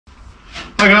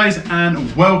Hi guys,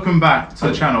 and welcome back to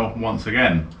the channel once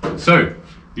again. So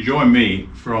you join me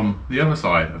from the other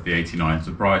side of the 89.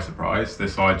 Surprise, surprise,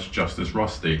 this side's just as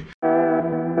rusty.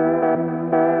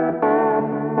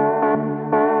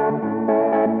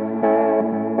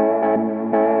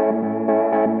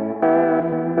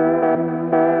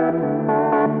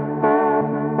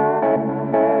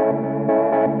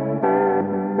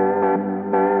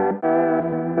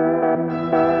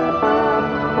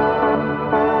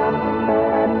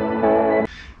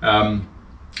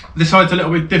 This side's a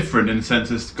little bit different in the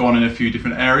sense it's gone in a few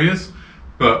different areas,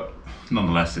 but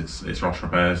nonetheless it's rust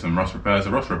repairs, and rust repairs are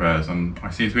rust repairs, and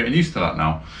I seem to be getting used to that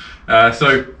now.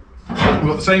 So we've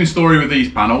got the same story with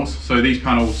these panels. So these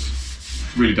panels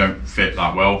really don't fit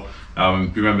that well.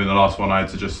 Remember in the last one I had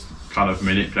to just kind of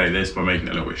manipulate this by making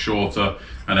it a little bit shorter,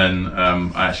 and then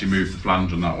I actually moved the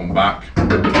flange on that one back.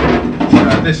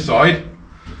 This side,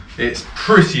 it's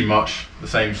pretty much the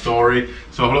same story.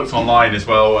 So I've looked online as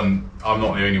well, and I'm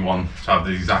not the only one to have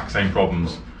the exact same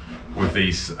problems with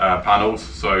these panels.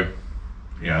 So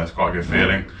yeah, that's quite a good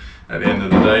feeling at the end of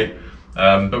the day.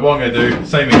 But what I'm going to do,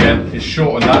 same again, is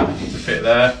shorten that to fit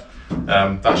there.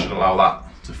 That should allow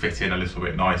that to fit in a little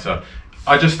bit nicer.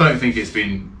 I just don't think it's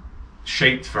been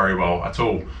shaped very well at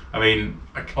all. I mean,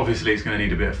 obviously it's going to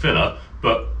need a bit of filler,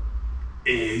 but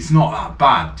it's not that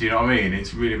bad. Do you know what I mean?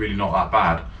 It's really, really not that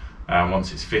bad.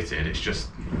 Once it's fitted, it's just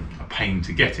a pain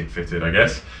to get it fitted, I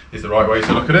guess, is the right way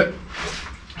to look at it.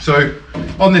 So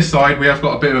on this side, we have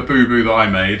got a bit of a boo-boo that I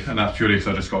made, and that's purely because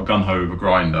I just got a gun hoe with a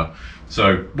grinder.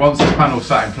 So once the panel's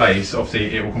sat in place,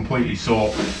 obviously it will completely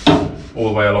sort all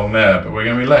the way along there, but we're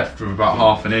going to be left with about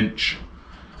 ½ an inch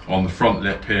on the front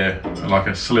lip here, like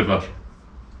a sliver.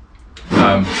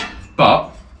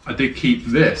 But I did keep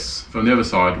this from the other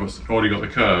side, which already got the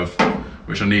curve,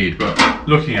 which I need, but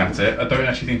looking at it, I don't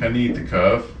actually think I need the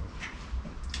curve.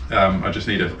 I just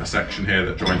need a section here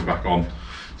that joins back on,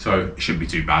 so it shouldn't be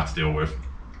too bad to deal with.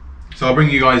 So I'll bring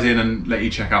you guys in and let you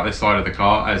check out this side of the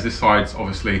car, as this side's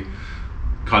obviously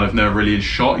kind of never really in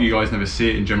shot. You guys never see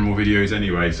it in general videos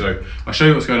anyway, so I'll show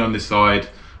you what's going on this side.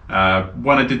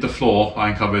 When I did the floor,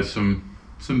 I uncovered some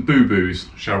boo-boos,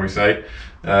 shall we say.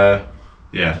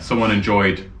 Yeah, someone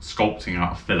enjoyed sculpting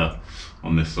out a filler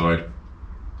on this side.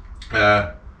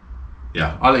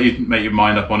 Yeah, I'll let you make your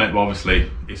mind up on it, but obviously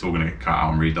it's all going to get cut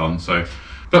out and redone. So,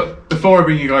 but before I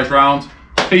bring you guys round,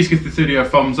 please give this video a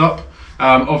thumbs up.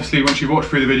 Obviously, once you've watched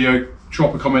through the video,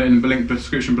 drop a comment in the link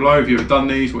description below if you've ever done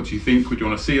these. What do you think? What do you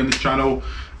want to see on this channel?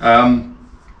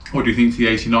 What do you think to the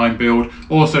 89 build?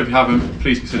 Also, if you haven't,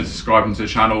 please consider subscribing to the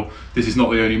channel. This is not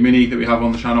the only Mini that we have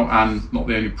on the channel, and not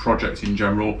the only project in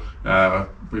general.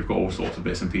 We've got all sorts of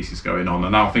bits and pieces going on,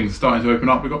 and now things are starting to open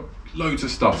up. We've got loads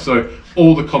of stuff, so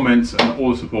all the comments and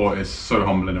all the support is so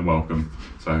humbling and welcome.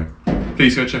 So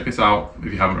please go check us out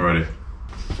if you haven't already.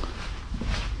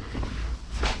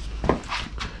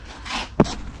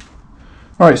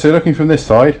 Alright, so looking from this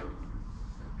side,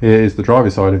 here is the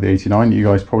driver's side of the 89 that you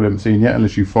guys probably haven't seen yet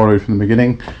unless you followed from the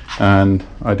beginning, and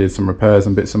I did some repairs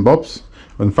and bits and bobs.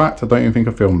 In fact, I don't even think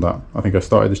I filmed that. I think I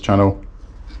started this channel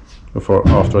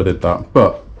after I did that.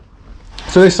 But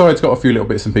so this side's got a few little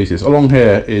bits and pieces. Along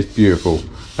here is beautiful.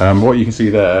 What you can see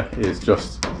there is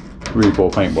just really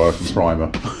poor paintwork and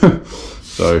primer.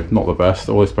 So not the best.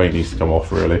 All this paint needs to come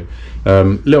off really.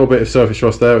 Little bit of surface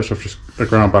rust there, which I've just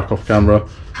ground back off camera,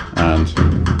 and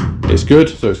it's good.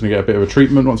 So it's going to get a bit of a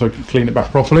treatment once I clean it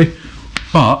back properly.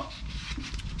 But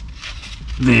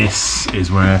this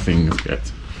is where things get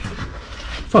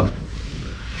fun.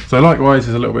 So likewise,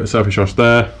 there's a little bit of surface rust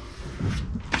there.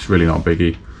 It's really not a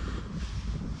biggie.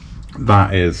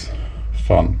 That is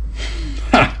fun.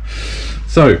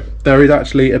 So there is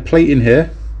actually a plate in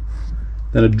here,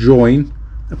 then a join,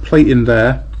 a plate in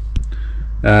there,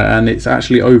 and it's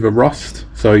actually over rust,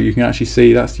 so you can actually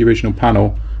see that's the original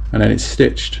panel, and then it's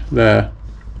stitched there,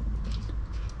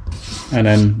 and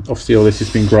then obviously all this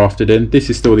has been grafted in. This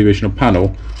is still the original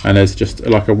panel, and there's just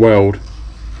like a weld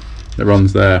that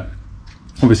runs there.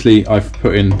 Obviously I've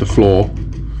put in the floor,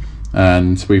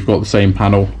 and we've got the same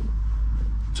panel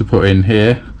to put in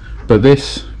here, but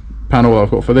this panel that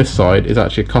I've got for this side is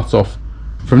actually cut off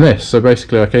from this. So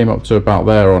basically I came up to about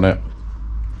there on it,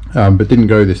 but didn't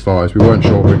go this far, as we weren't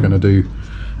sure if we were going to do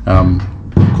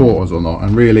quarters or not,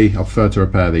 and really I prefer to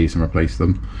repair these and replace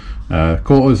them.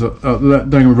 Quarters, don't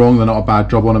get me wrong, they're not a bad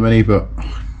job on a Mini, but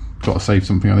got to save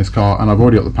something on this car, and I've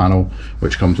already got the panel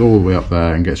which comes all the way up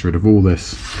there and gets rid of all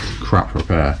this crap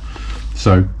repair.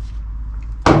 So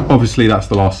obviously that's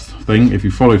the last thing. If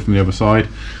you follow from the other side,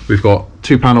 we've got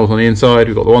two panels on the inside.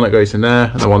 We've got the one that goes in there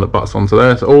and the one that butts onto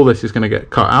there, so all this is going to get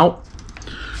cut out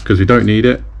because we don't need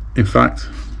it. In fact,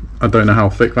 I don't know how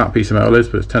thick that piece of metal is,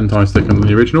 but it's 10 times thicker than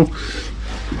the original.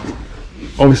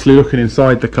 Obviously looking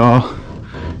inside the car,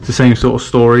 it's the same sort of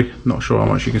story. Not sure how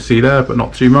much you can see there, but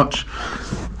not too much.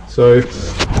 So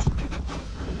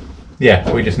yeah,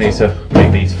 we just need to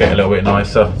make these fit a little bit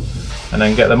nicer and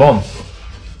then get them on.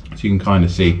 So you can kind of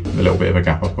see a little bit of a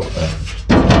gap I've got there.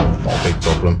 Not a big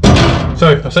problem.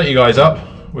 So I'll set you guys up.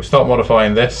 We'll start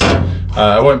modifying this.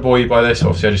 I won't bore you by this,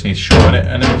 obviously I just need to shorten it,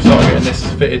 and then we'll start getting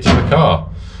this fitted to the car.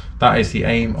 That is the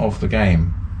aim of the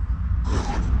game.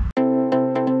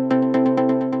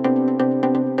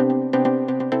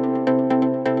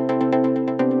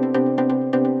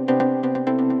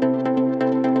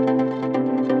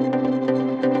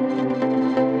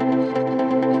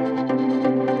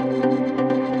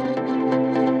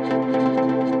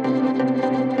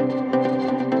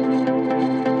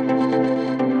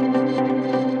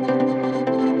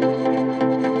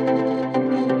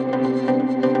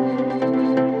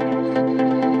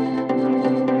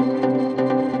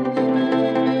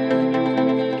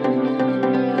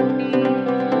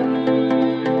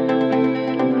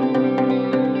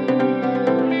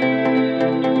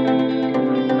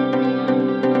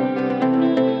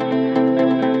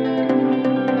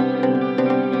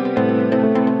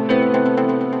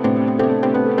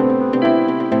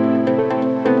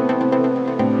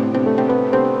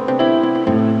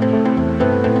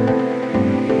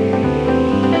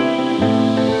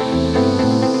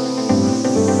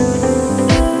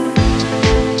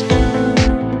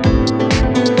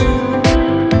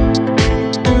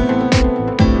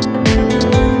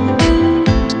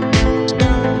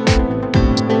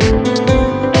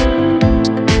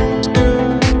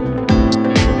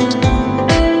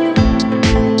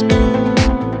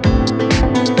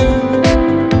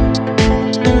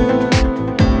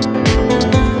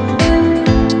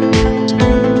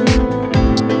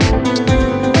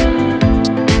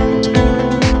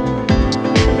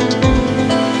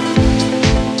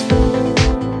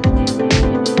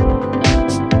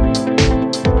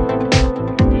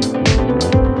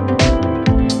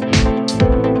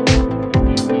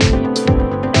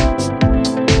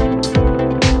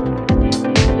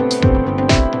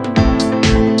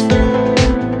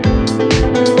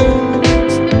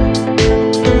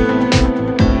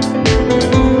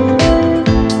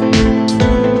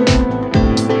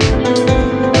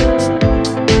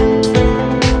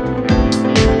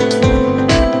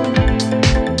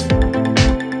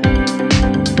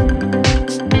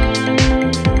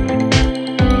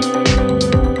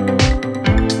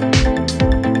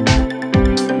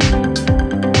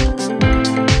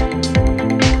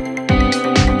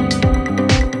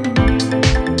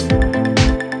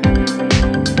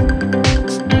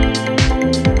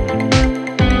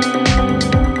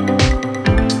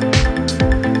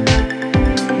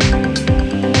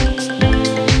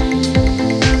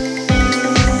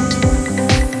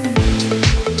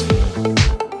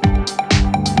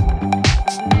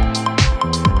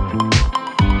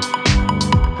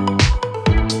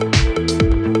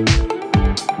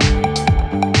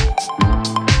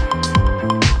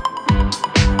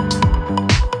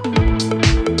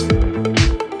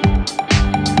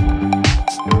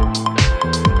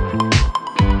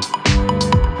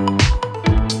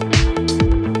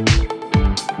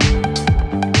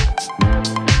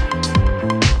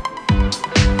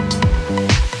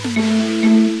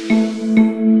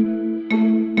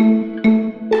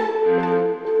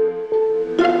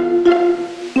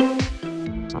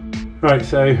 Right,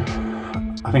 so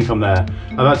I think I'm there.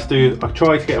 I've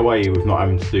tried to get away with not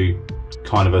having to do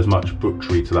kind of as much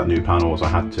butchery to that new panel as I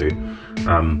had to,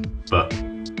 but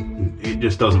it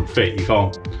just doesn't fit. You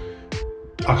can't.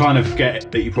 I kind of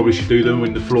get that you probably should do them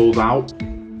when the floor's out,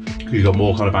 because you've got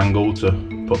more kind of angle to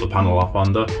put the panel up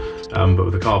under, but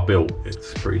with the car built,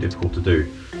 it's pretty difficult to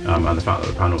do, and the fact that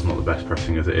the panel's not the best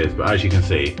pressing as it is, but as you can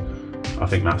see, I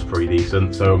think that's pretty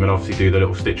decent. So I'm going to obviously do the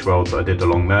little stitch welds that I did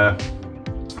along there.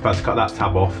 I've had to cut that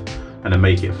tab off and then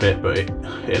make it fit, but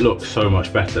it looks so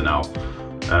much better now.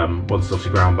 Once it's obviously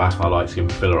ground back, I like to give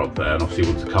a filler up there, and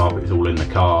obviously once the carpet is all in the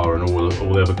car and all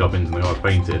the other gubbins in the car's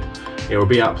painted, it will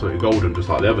be absolutely golden just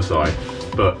like the other side.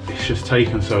 But it's just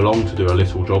taken so long to do a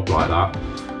little job like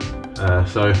that.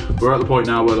 So we're at the point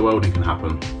now where the welding can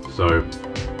happen. So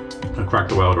I cracked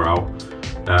the welder out.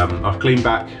 I've cleaned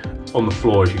back on the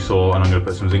floor as you saw, and I'm going to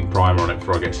put some zinc primer on it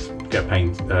before I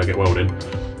get welding.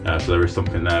 So there is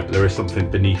something there, but there is something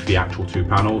beneath the actual two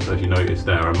panels. As you notice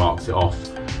there, I marked it off,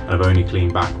 and I've only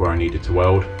cleaned back where I needed to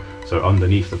weld. So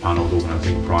underneath the panels, all going to have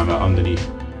zinc primer. Underneath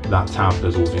that tab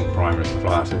does all zinc primer and stuff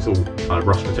like that, so it's all kind of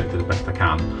rust protected as best I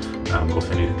can.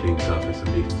 Obviously I need a clean surface and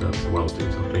decent surface to weld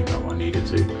to, so I cleaned up what I needed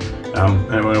to.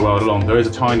 And when I weld along, there is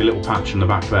a tiny little patch in the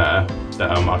back there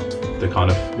that the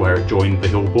kind of where it joined the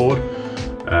hill board.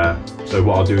 So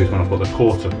what I'll do is when I've got the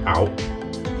quarter out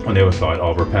on the other side,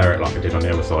 I'll repair it like I did on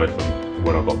the other side from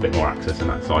when I've got a bit more access in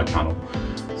that side panel.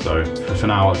 So for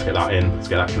now, let's get that in, let's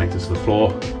get that connected to the floor.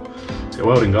 Let's get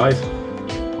welding, guys.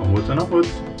 Onwards and upwards.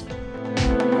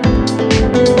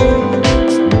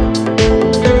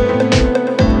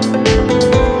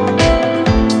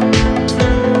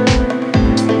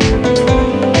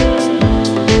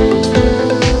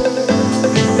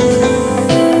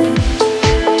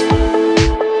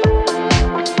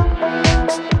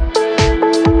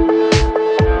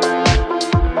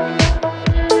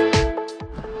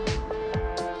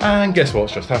 And guess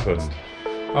what's just happened?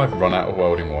 I've run out of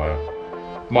welding wire.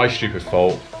 My stupid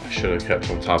fault. I should have kept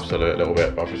on tabs to it a little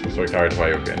bit, but I've just been so carried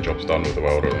away with getting jobs done with the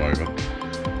welder at the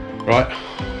moment. Right,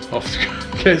 off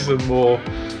to get some more.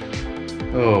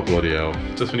 Oh bloody hell.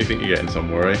 Just when you think you're getting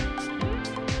somewhere, eh?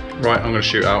 Right, I'm going to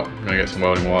shoot out. I'm going to get some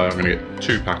welding wire. I'm going to get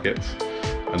 2 packets.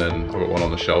 And then I've got one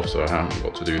on the shelf, so I haven't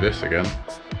got to do this again.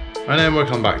 And then we'll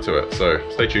come back to it. So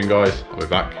stay tuned, guys. I'll be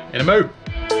back in a mo.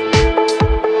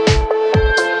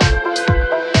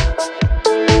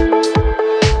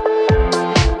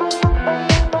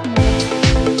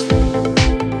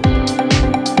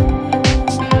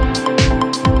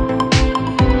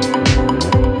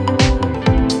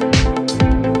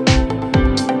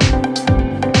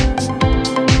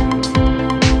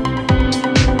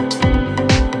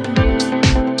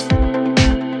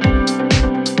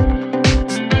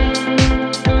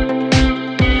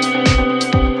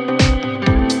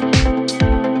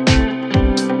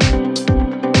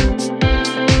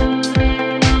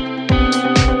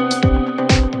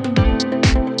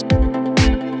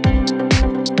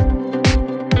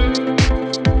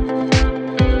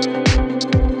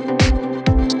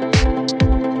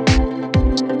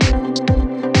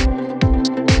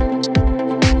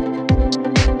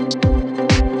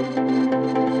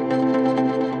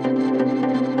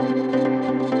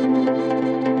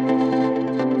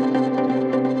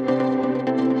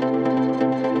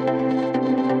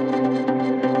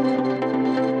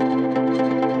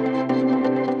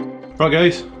 Right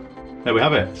guys, there we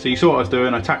have it. So you saw what I was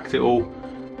doing. I tacked it all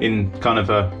in kind of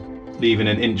leaving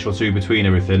an inch or 2 between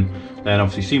everything. Then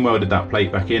obviously seam welded that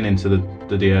plate back into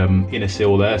the inner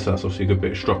sill there, so that's obviously a good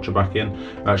bit of structure back in.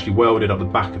 I actually welded up the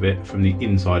back of it from the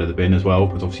inside of the bin as well,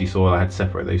 because obviously you saw I had to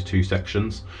separate those 2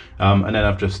 sections. And then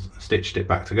I've just stitched it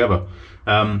back together.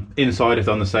 Inside I've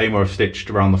done the same, where I've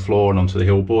stitched around the floor and onto the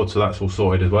hill board, so that's all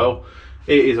sorted as well.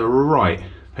 It is a right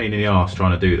pain in the arse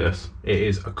trying to do this. It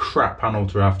is a crap panel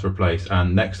to have to replace,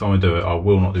 and next time I do it I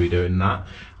will not be doing that.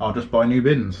 I'll just buy new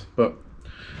bins. But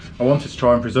I wanted to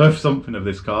try and preserve something of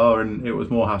this car, and it was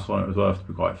more hassle than it was worth, to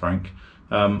be quite frank.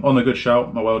 On the good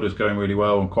shout, my welder's going really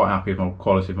well. I'm quite happy with the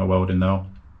quality of my welding now.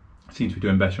 It seems to be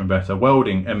doing better and better.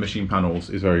 Welding and machine panels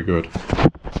is very good.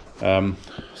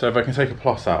 So if I can take a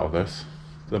plus out of this,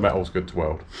 the metal's good to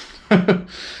weld.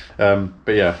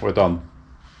 But yeah, we're done.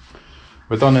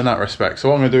 We're done in that respect. So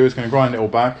what I'm going to do is going to grind it all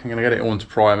back. I'm going to get it all into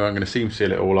primer. I'm going to seam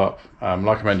seal it all up.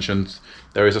 Like I mentioned,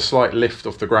 there is a slight lift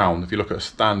off the ground. If you look at a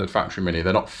standard factory Mini,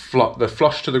 they're not they're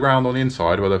flush to the ground on the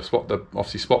inside, where they're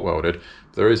obviously spot welded.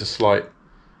 There is a slight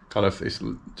kind of, it's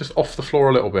just off the floor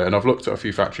a little bit. And I've looked at a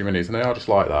few factory Minis and they are just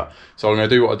like that. So I'm going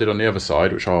to do what I did on the other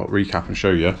side, which I'll recap and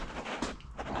show you.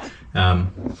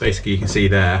 Basically you can see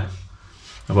there,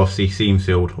 I've obviously seam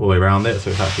sealed all the way around it,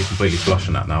 so it's actually completely flush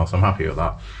on that now, so I'm happy with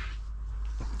that.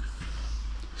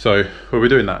 So we'll be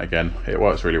doing that again. It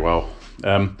works really well.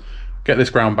 Get this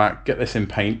ground back, get this in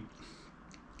paint,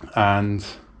 and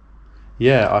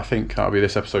yeah, I think that'll be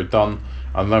this episode done.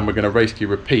 And then we're going to basically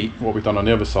repeat what we've done on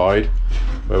the other side,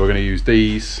 where we're going to use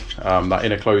these, that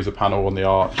inner closer panel on the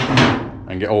arch,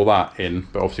 and get all that in.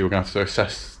 But obviously we're going to have to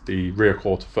assess the rear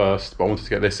quarter first, but I wanted to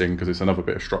get this in because it's another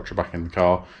bit of structure back in the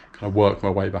car. Kind of work my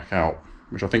way back out,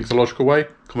 which I think is a logical way.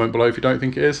 Comment below if you don't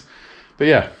think it is. But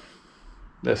yeah,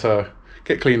 let's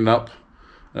get cleaning up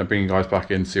and bring you guys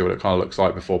back in, see what it kind of looks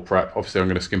like before prep. Obviously I'm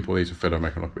going to skimp all these with filler,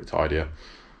 make them look a bit tidier,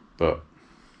 but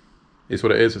it's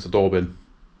what it is. It's a door bin,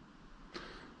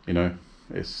 you know,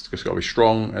 it's just got to be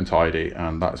strong and tidy,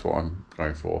 and that's what I'm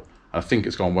going for. And I think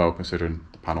it's gone well considering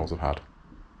the panels I've had.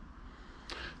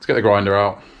 Let's get the grinder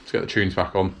out, let's get the tunes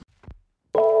back on.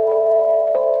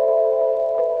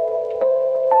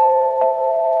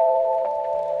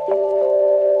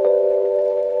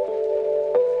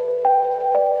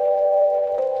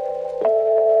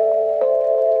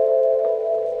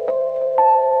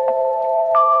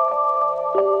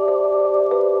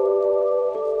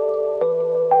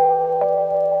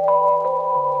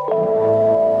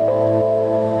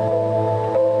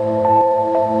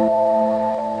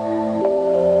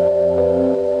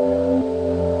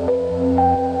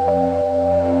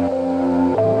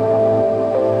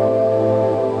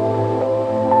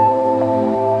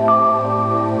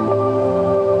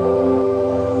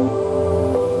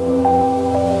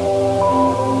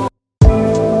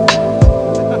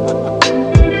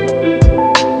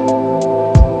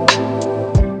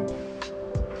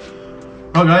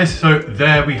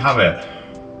 have it.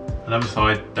 Another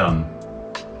side done.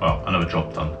 Well, another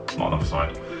job done, not another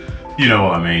side. You know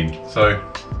what I mean. So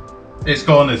it's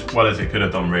gone as well as it could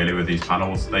have done really with these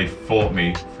panels. They fought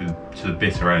me to the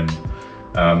bitter end.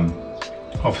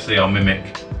 Obviously I'll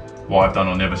mimic what I've done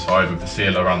on the other side with the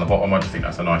sealer around the bottom. I just think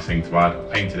that's a nice thing to add.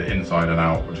 I painted it inside and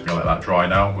out. We're just gonna let that dry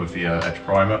now with the edge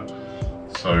primer.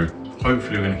 So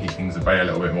hopefully we're gonna keep things at bay a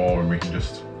little bit more and we can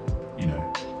just, you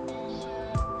know,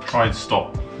 try and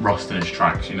stop rust in its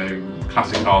tracks. You know,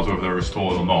 classic cars, whether they're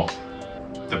restored or not,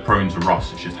 they're prone to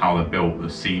rust. It's just how they're built.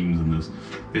 There's seams and there's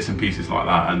bits and pieces like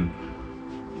that. And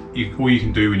all you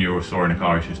can do when you're restoring a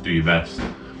car is just do your best.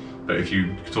 But if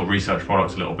you sort of research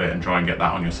products a little bit and try and get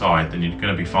that on your side, then you're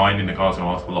going to be fine and the car's going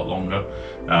to last a lot longer.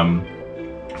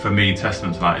 For me,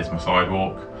 testament to that is my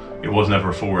sidewalk. It was never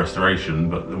a full restoration,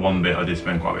 but the one bit I did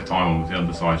spend quite a bit of time on was the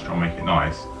underside to try and make it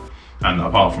nice. And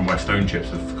apart from where stone chips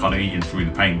have kind of eaten through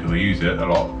the paint because I use it a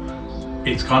lot,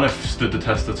 it's kind of stood the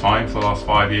test of time for the last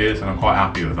 5 years, and I'm quite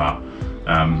happy with that.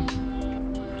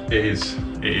 It is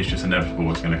just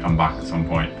inevitable it's going to come back at some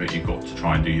point, but you've got to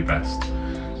try and do your best.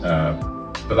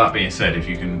 But that being said, if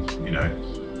you can, you know,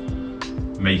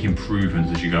 make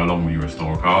improvements as you go along when you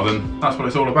restore a car, then that's what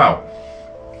it's all about.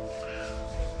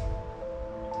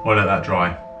 We'll let that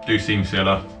dry, do seam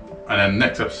sealer, and then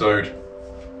next episode,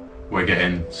 we're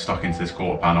getting stuck into this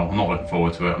quarter panel. I'm not looking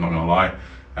forward to it, I'm not gonna lie.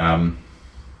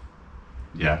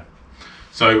 Yeah.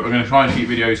 So I'm gonna try and keep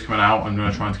videos coming out. I'm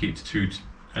gonna try and keep to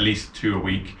at least two a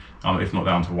week, if not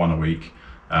down to one a week.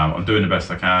 I'm doing the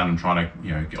best I can. I'm trying to,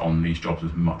 you know, get on these jobs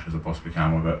as much as I possibly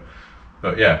can with it.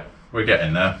 But yeah, we're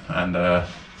getting there, and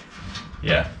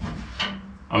yeah,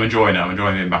 I'm enjoying it. I'm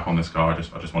enjoying being back on this car. I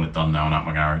just want it done now and out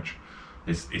my garage.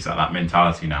 It's at that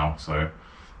mentality now. So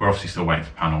we're obviously still waiting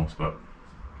for panels, but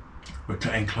we're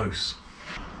getting close.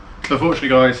 So unfortunately,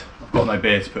 guys, I've got no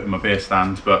beer to put in my beer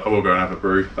stand, but I will go and have a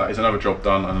brew. That is another job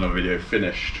done and another video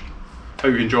finished.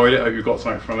 Hope you enjoyed it. Hope you got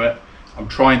something from it. I'm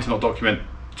trying to not document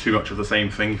too much of the same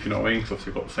thing, if you know what I mean, because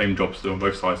obviously I've got the same jobs to do on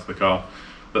both sides of the car.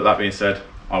 But that being said,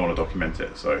 I want to document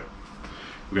it, so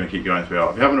we're going to keep going as we are.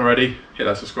 If you haven't already, hit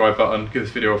that subscribe button, give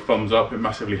this video a thumbs up, it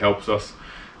massively helps us.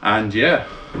 And yeah,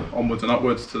 onwards and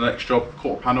upwards to the next job,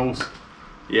 quarter panels,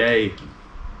 yay.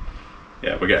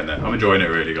 Yeah, we're getting there. I'm enjoying it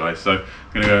really, guys. So I'm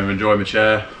going to go and enjoy my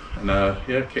chair and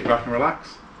yeah, kick back and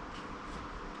relax.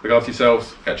 Look after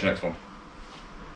yourselves, catch you next one.